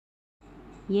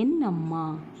என் அம்மா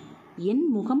என்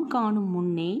முகம் காணும்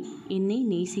முன்னே என்னை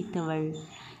நேசித்தவள்.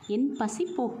 என் பசி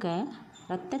போக்க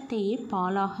இரத்தத்தையே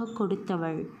பாலாக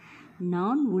கொடுத்தவள்.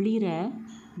 நான் ஒளிர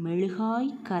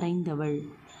மெழுகாய் கரைந்தவள்.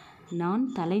 நான்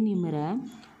தலை நிமிர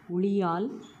ஒளியால்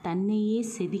தன்னையே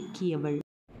செதுக்கியவள்.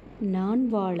 நான்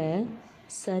வாழ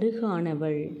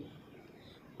சருகானவள்.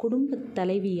 குடும்பத்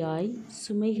தலைவியாய்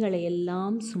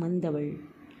சுமைகளையெல்லாம் சுமந்தவள்.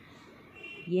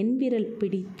 என் விரல்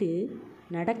பிடித்து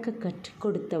நடக்க கற்றுக்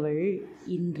கொடுத்தவள்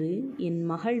இன்று என்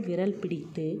மகள் விரல்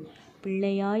பிடித்து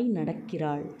பிள்ளையாய்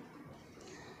நடக்கிறாள்.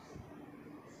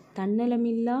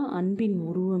 தன்னலமில்லா அன்பின்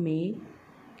உருவமே,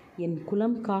 என்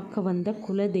குலம் காக்க வந்த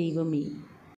குல தெய்வமே.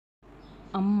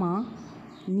 அம்மா,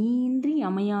 நீயின்றி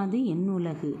அமையாது என்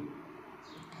உலகு.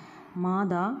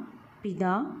 மாதா,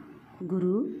 பிதா,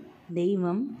 குரு,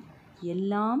 தெய்வம்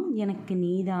எல்லாம் எனக்கு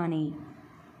நீதானே.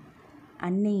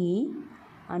 அன்னையே,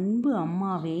 அன்பு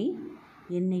அம்மாவே,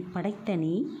 என்னை படைத்த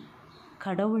நீ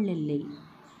கடவுளில்லை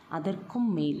அதற்கும்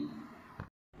மேல்.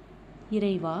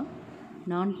 இறைவா,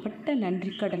 நான் பட்ட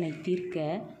நன்றி கடனை தீர்க்க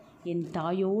என்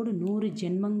தாயோடு 100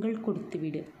 ஜென்மங்கள்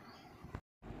கொடுத்துவிடு.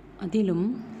 அதிலும்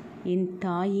என்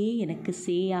தாயே எனக்கு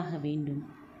சேயாக வேண்டும்.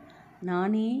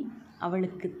 நானே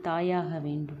அவளுக்கு தாயாக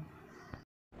வேண்டும்.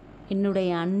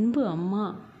 என்னுடைய அன்பு அம்மா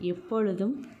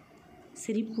எப்பொழுதும்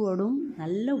சிரிப்போடும்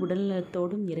நல்ல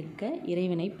உடல்நலத்தோடும் இருக்க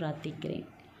இறைவனை பிரார்த்திக்கிறேன்.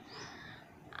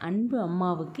 அன்பு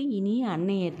அம்மாவுக்கு இனிய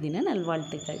அன்னையர் தின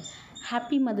நல்வாழ்த்துக்கள்.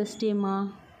 Happy mother's டேமா.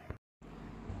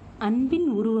 அன்பின்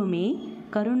உருவமே,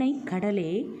 கருணை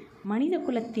கடலே, மனித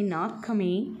குலத்தின்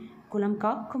ஆக்கமே, குலம்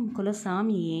காக்கும்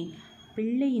குலசாமியே,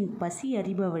 பிள்ளையின் பசி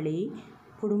அறிபவளே,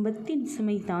 குடும்பத்தின்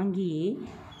சுமை தாங்கியே,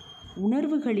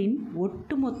 உணர்வுகளின்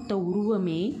ஒட்டுமொத்த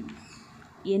உருவமே,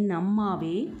 என்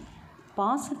அம்மாவே,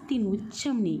 பாசத்தின்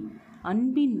உச்சம் நீ,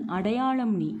 அன்பின்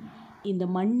அடையாளம் நீ, இந்த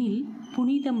மண்ணில்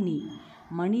புனிதம் நீ,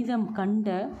 மனிதம் கண்ட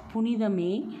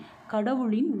புனிதமே,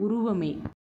 கடவுளின் உருவமே.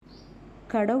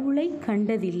 கடவுளை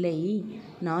கண்டதில்லை,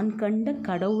 நான் கண்ட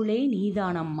கடவுளே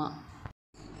நீதானம்மா.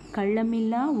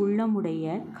 கள்ளமில்லா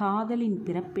உள்ளமுடைய காதலின்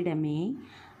பிறப்பிடமே,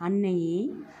 அன்னையே,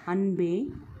 அன்பே,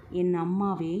 என்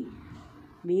அம்மாவே,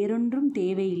 வேறொன்றும்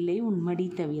தேவையில்லை உன் மடி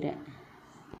தவிர.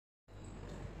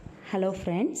 ஹலோ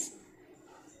ஃப்ரெண்ட்ஸ்,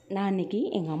 நான் இன்றைக்கி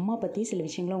எங்கள் அம்மா பற்றி சில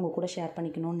விஷயங்களை உங்கள் கூட ஷேர்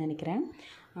பண்ணிக்கணும்னு நினைக்கிறேன்.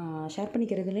 ஷேர்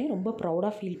பண்ணிக்கிறதுலே ரொம்ப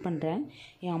ப்ரௌடாக ஃபீல் பண்ணுறேன்.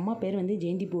 என் அம்மா பேர் வந்து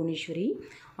ஜெயந்தி புவனேஸ்வரி.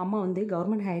 அம்மா வந்து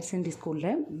கவர்மெண்ட் ஹையர் செகண்டரி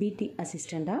ஸ்கூலில் பிடி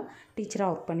அசிஸ்டண்ட்டாக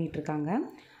டீச்சராக ஒர்க் பண்ணிகிட்ருக்காங்க.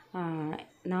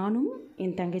 நானும்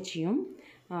என் தங்கச்சியும்,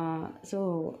 ஸோ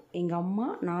எங்கள் அம்மா,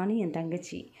 நான், என்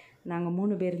தங்கச்சி, நாங்கள்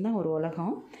 3 பேர் தான் ஒரு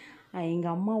உலகம்.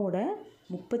 எங்கள் அம்மாவோட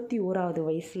 31வது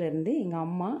வயசுலேருந்து எங்கள்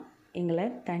அம்மா எங்களை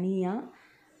தனியாக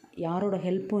யாரோட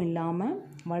ஹெல்ப்பும் இல்லாமல்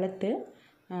வளர்த்து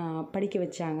படிக்க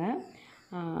வச்சாங்க.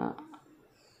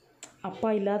 அப்பா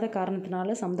இல்லாத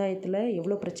காரணத்தினால சமுதாயத்தில்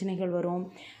எவ்வளோ பிரச்சனைகள் வரும்,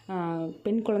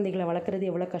 பெண் குழந்தைகளை வளர்க்குறது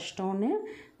எவ்வளோ கஷ்டம்னு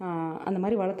அந்த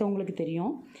மாதிரி வளர்த்தவங்களுக்கு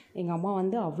தெரியும். எங்கள் அம்மா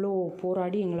வந்து அவ்வளோ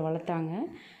போராடி எங்களை வளர்த்தாங்க.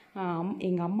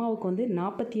 எங்கள் அம்மாவுக்கு வந்து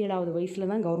 47வது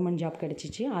வயசில் தான் கவர்மெண்ட் ஜாப்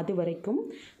கிடச்சிச்சு. அது வரைக்கும்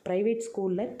ப்ரைவேட்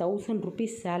ஸ்கூலில் 1000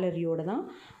 rupees சேலரியோடு தான்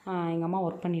எங்கள் அம்மா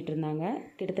ஒர்க் பண்ணிகிட்டு இருந்தாங்க.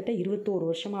 கிட்டத்தட்ட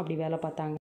 21 வருஷமாக அப்படி வேலை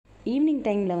பார்த்தாங்க. ஈவினிங்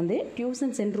டைமில் வந்து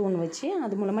டியூஷன் சென்டர் ஒன்று வச்சு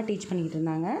அது மூலமாக டீச் பண்ணிக்கிட்டு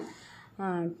இருந்தாங்க.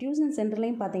 டியூஷன்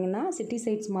சென்டர்லேயும் பார்த்திங்கன்னா சிட்டி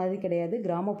சைட்ஸ் மாதிரி கிடையாது.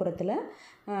 கிராமப்புறத்தில்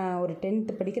ஒரு 10th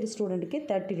படிக்கிற ஸ்டூடெண்ட்டுக்கு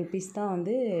 30 rupees தான்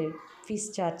வந்து ஃபீஸ்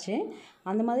சார்ஜு.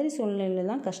 அந்த மாதிரி சூழ்நிலையில்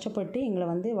தான் கஷ்டப்பட்டு எங்களை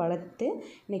வந்து வளர்த்து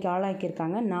இன்றைக்கி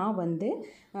ஆளாக்கியிருக்காங்க. நான் வந்து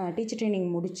டீச்சர் ட்ரைனிங்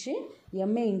முடித்து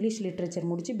எம்ஏ இங்கிலீஷ் லிட்ரேச்சர்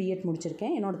முடித்து பிஎட்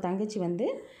முடிச்சிருக்கேன். என்னோடய தங்கச்சி வந்து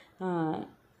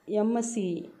எம்எஸ்சி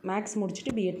மேக்ஸ்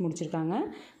முடிச்சுட்டு பிஎட் முடிச்சிருக்காங்க.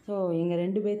 ஸோ எங்கள்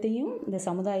 2 பேர்த்தையும் இந்த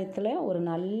சமுதாயத்தில் ஒரு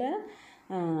நல்ல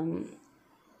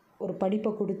ஒரு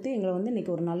படிப்பை கொடுத்து எங்களை வந்து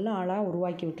இன்றைக்கி ஒரு நல்ல ஆளாக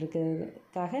உருவாக்கி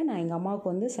விட்டுருக்கிறதுக்காக நான் எங்கள் அம்மாவுக்கு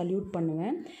வந்து சல்யூட்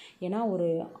பண்ணுவேன். ஏன்னா ஒரு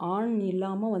ஆண்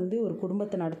இல்லாமல் வந்து ஒரு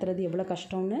குடும்பத்தை நடத்துகிறது எவ்வளோ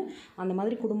கஷ்டம்னு அந்த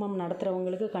மாதிரி குடும்பம்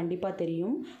நடத்துகிறவங்களுக்கு கண்டிப்பாக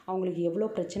தெரியும். அவங்களுக்கு எவ்வளோ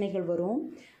பிரச்சனைகள் வரும்,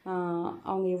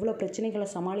 அவங்க எவ்வளோ பிரச்சனைகளை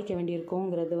சமாளிக்க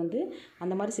வேண்டியிருக்கோங்கிறது வந்து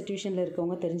அந்த மாதிரி சிச்சுவேஷனில்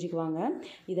இருக்கவங்க தெரிஞ்சுக்குவாங்க.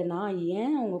 இதை நான்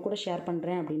ஏன் அவங்க கூட ஷேர்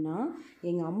பண்ணுறேன் அப்படின்னா,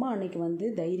 எங்கள் அம்மா அன்றைக்கி வந்து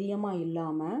தைரியமாக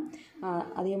இல்லாமல்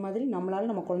அதே மாதிரி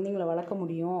நம்மளால் நம்ம குழந்தைங்கள வளர்க்க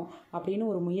முடியும் அப்படின்னு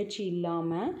ஒரு முயற்சி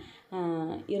இல்லாமல்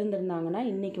இருந்திருந்தாங்கன்னா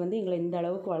இன்றைக்கி வந்து எங்களை இந்த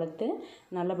அளவுக்கு வளர்த்து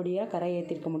நல்லபடியாக கரை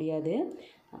ஏற்றிருக்க முடியாது.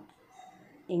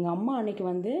 எங்கள் அம்மா அன்றைக்கி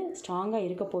வந்து ஸ்ட்ராங்காக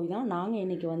இருக்க போய் தான் நாங்கள்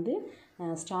இன்றைக்கி வந்து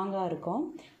ஸ்ட்ராங்காக இருக்கோம்.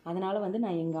 அதனால் வந்து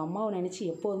நான் எங்கள் அம்மாவை நினச்சி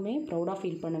எப்போதுமே ப்ரௌடாக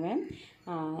ஃபீல் பண்ணுவேன்.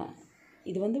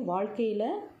 இது வந்து வாழ்க்கையில்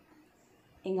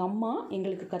எங்கள் அம்மா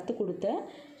எங்களுக்கு கற்றுக் கொடுத்த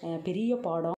பெரிய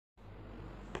பாடம்.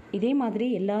 இதே மாதிரி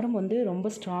எல்லோரும் வந்து ரொம்ப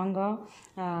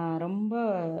ஸ்ட்ராங்காக ரொம்ப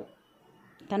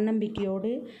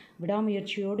தன்னம்பிக்கையோடு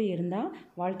விடாமுயற்சியோடு இருந்தால்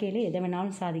வாழ்க்கையில் எதை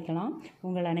வேணாலும் சாதிக்கலாம்.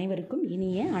 உங்கள் அனைவருக்கும்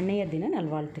இனிய அன்னையர் தின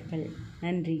நல்வாழ்த்துக்கள்.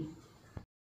 நன்றி.